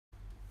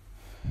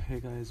Hey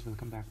guys,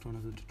 welcome back to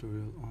another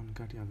tutorial on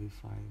Catia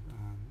V5,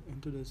 and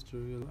in today's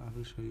tutorial I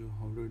will show you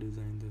how to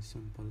design this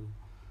simple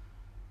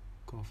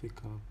coffee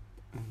cup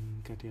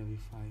in Catia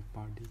V5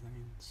 part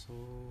design. So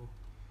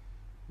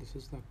this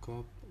is the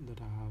cup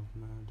that I have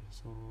made.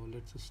 So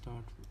let's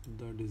start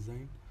the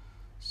design.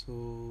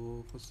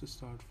 So first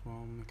start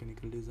from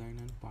mechanical design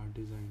and part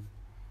design.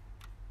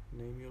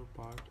 Name your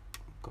part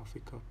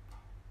coffee cup.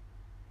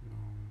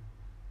 Now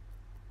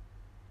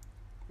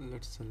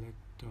let's select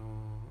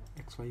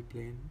XY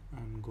plane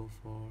and go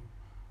for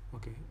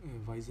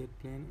YZ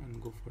plane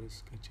and go for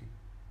sketching.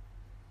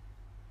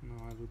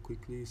 Now I will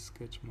quickly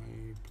sketch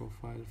my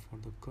profile for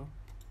the cup.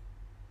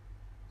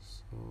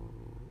 So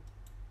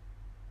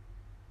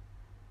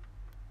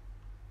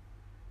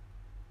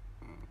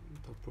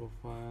the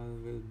profile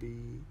will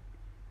be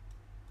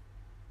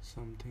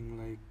something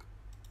like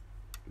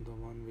the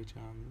one which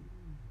I'm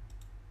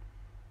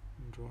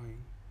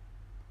drawing.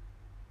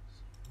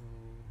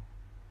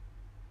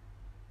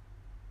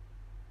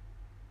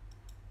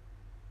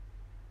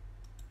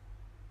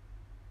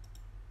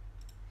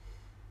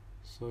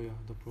 So yeah,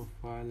 the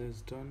profile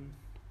is done.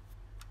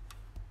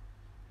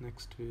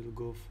 Next we'll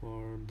go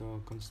for the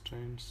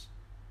constraints.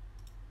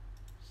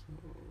 So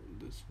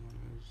this one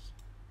is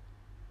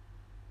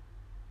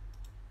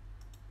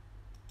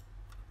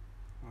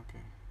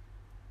okay.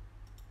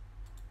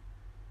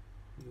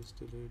 Just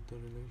delete the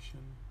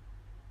relation.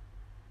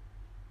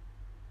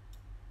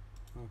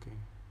 Okay,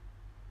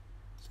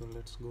 so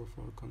let's go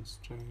for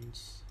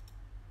constraints.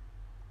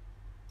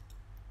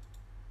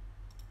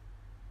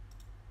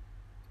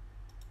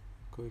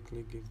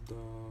 Quickly give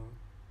the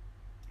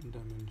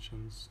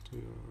dimensions to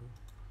your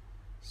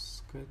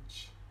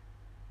sketch.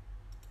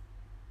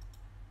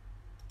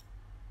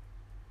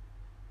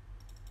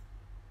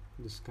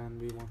 This can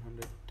be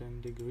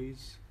 110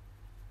 degrees.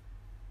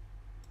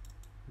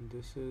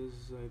 This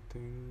is I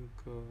think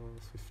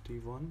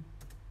 51,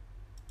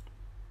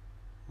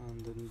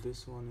 and then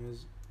this one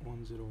is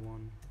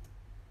 101,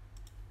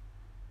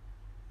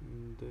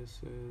 and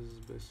this is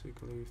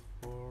basically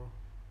 4.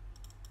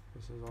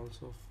 This is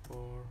also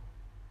 4,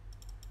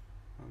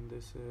 and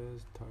this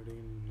is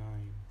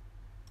 39,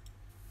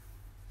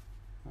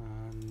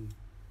 and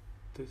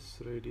this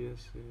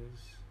radius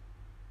is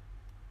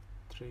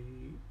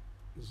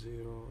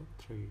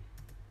 303.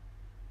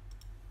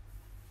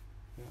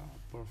 Yeah,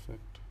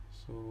 perfect.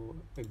 So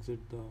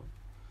exit the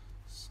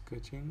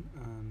sketching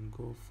and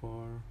go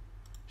for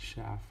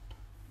shaft.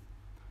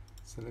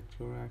 Select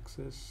your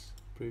axis,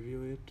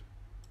 preview it,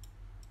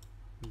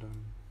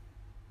 done.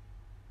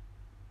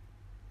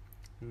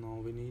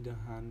 Now we need a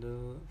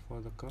handle for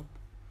the cup.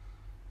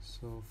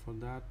 So for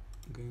that,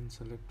 again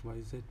select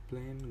YZ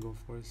plane, go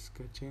for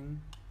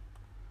sketching,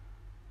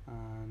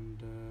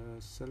 and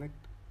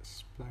select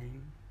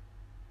spline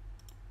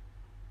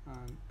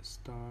and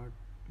start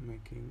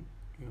making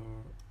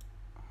your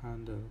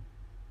handle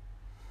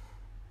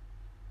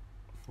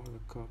for the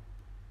cup.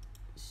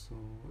 So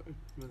it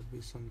will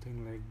be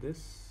something like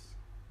this,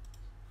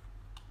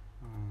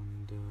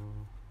 and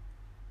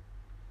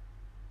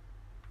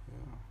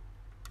yeah,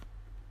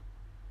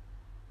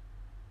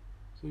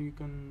 so you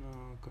can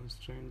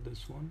constrain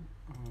this one,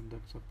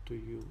 that's up to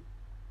you.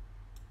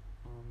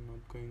 I'm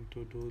not going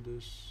to do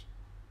this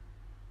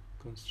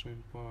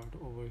constraint part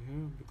over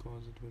here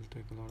because it will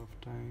take a lot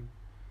of time.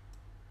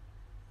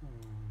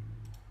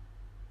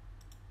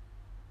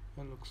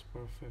 That looks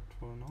perfect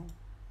for now.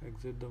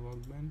 Exit the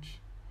workbench.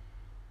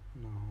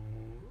 Now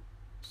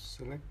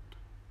select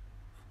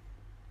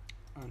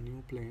a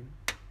new plane.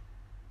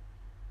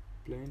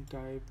 Plane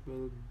type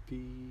will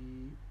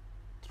be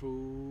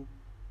through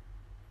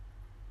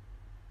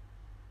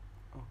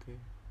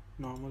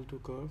normal to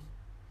curve.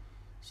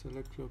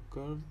 Select your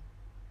curve,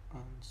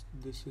 and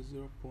this is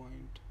your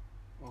point.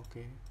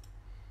 Okay,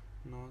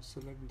 now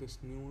select this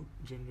new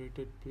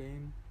generated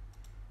plane,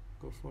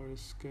 go for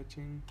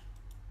sketching,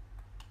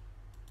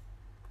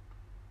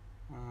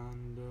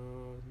 and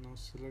now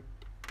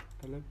select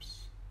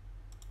ellipse,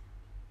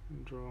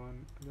 draw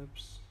an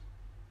ellipse.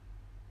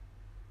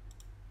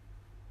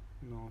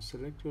 Now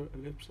select your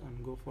ellipse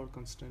and go for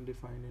constraint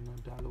defined in a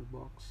dialog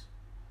box,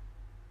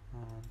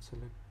 and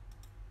select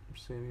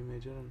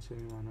semi-major and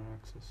semi-minor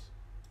axis.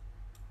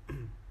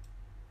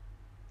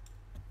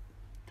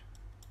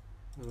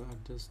 We'll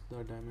adjust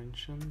the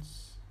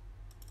dimensions.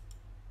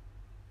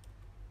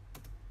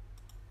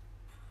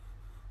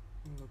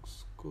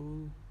 Looks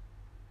cool.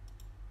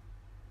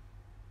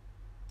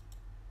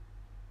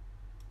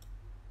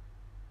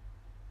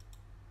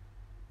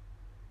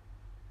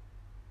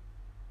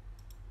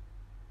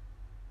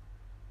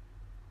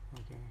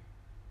 Okay.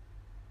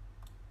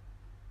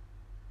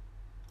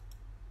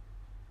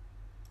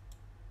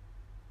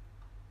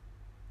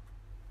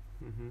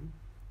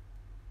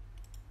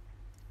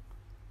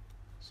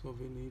 So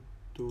we need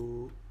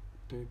to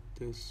take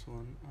this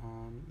one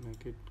and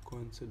make it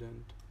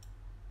coincident.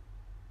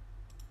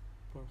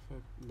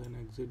 Perfect. Then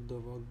exit the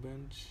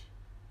workbench.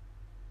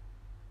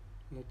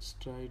 Let's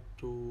try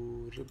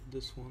to rip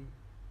this one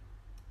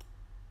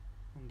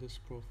on this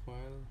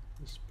profile.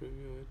 Just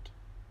preview it.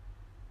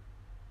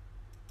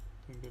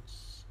 think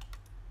it's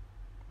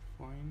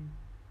fine.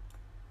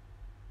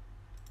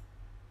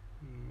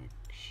 Make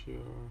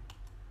sure.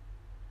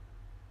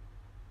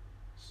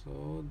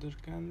 So there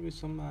can be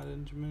some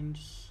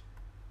arrangements.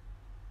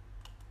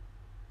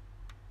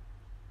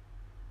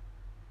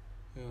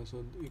 Yeah,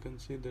 so you can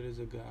see there is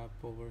a gap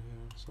over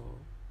here, so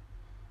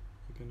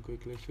you can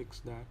quickly fix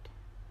that.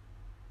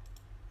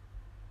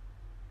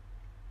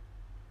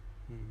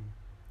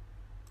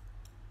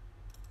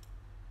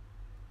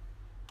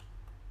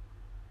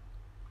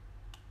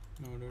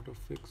 In order to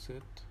fix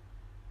it,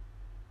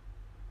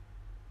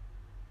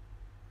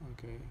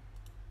 okay,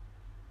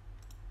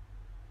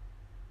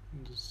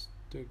 just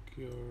take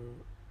your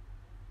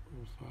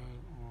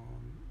file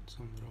on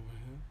somewhere over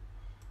here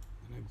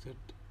and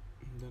exit,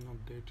 and then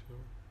update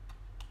your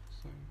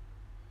sign.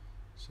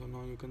 So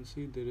now you can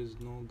see there is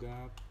no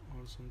gap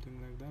or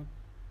something like that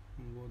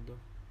in both the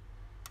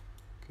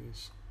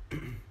case.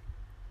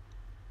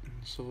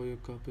 So your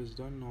cup is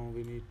done. Now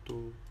we need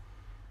to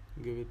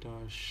give it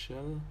a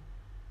shell.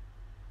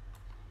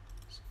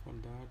 So for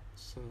that,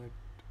 select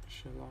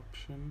shell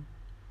option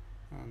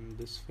and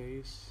this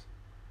face,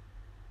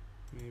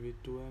 maybe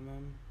 2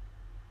 mm.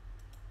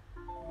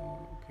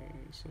 Okay,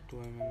 so 2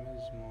 mm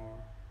is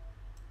more.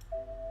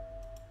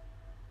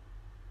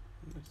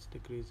 Let's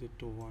decrease it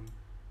to 1.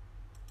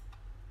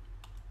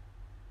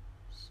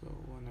 So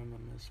 1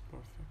 mm is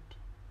perfect.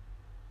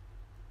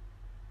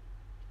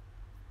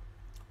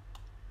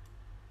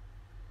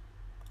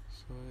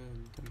 So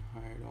then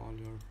hide all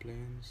your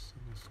planes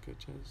and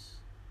sketches.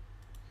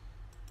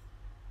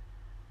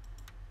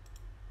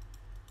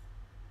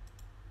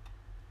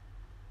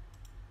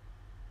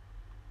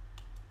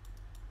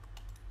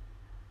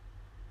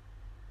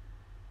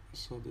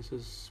 So this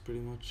is pretty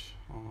much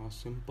a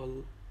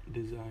simple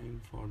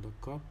design for the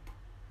cup.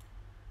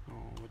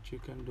 What you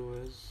can do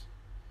is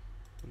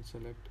you can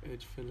select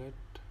edge fillet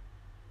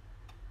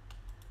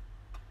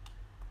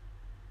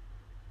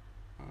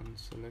and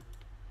select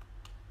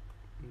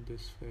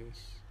this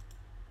face,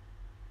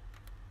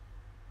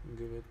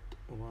 give it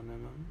 1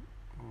 mm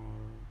or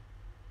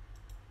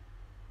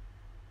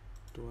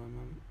 2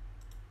 mm.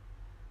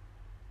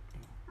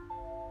 Yeah.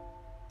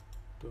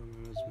 2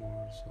 mm is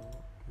more, so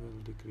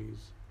we'll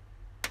decrease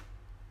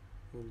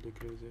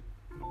it,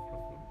 no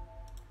problem.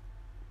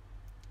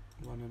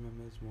 1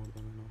 mm is more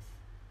than enough.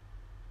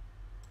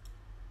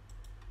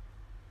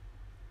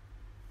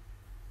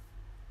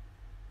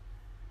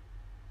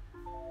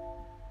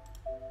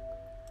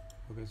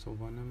 Okay, so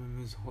 1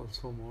 mm is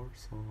also more,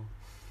 so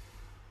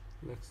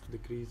let's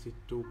decrease it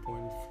to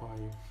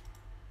 0.5.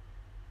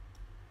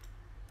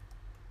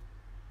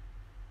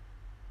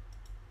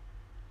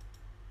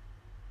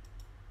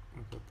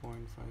 Okay,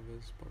 0.5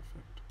 is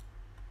perfect.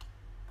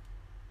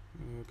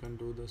 You can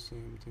do the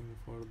same thing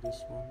for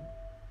this one.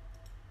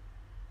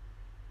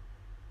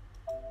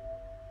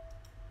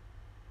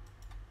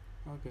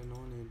 Okay, no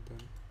need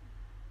then.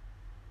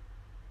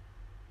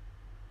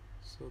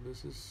 So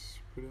this is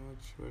pretty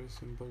much very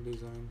simple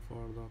design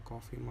for the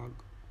coffee mug.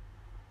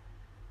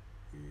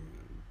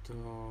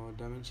 The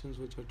dimensions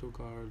which I took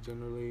are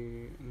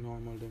generally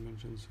normal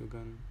dimensions you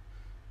can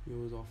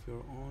use of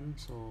your own.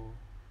 So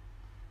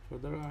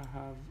further I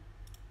have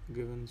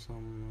done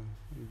some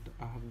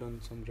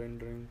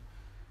rendering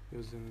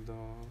using the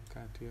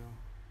Catia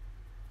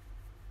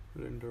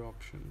render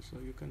option, so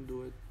you can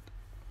do it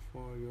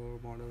for your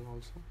model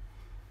also.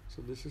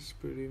 So this is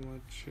pretty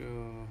much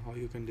how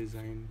you can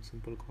design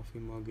simple coffee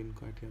mug in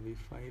Catia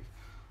V5.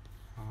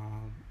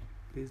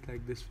 Please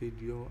like this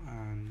video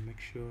and make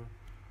sure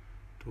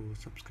to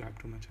subscribe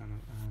to my channel,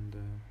 and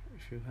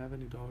if you have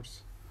any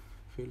doubts,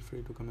 feel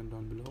free to comment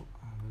down below.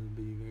 I will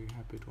be very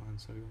happy to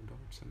answer your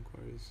doubts and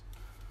queries.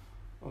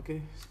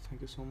 Okay,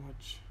 thank you so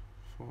much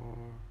for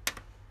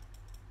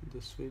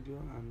this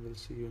video, and we'll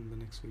see you in the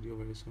next video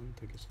very soon.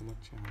 Thank you so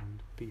much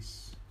and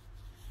peace.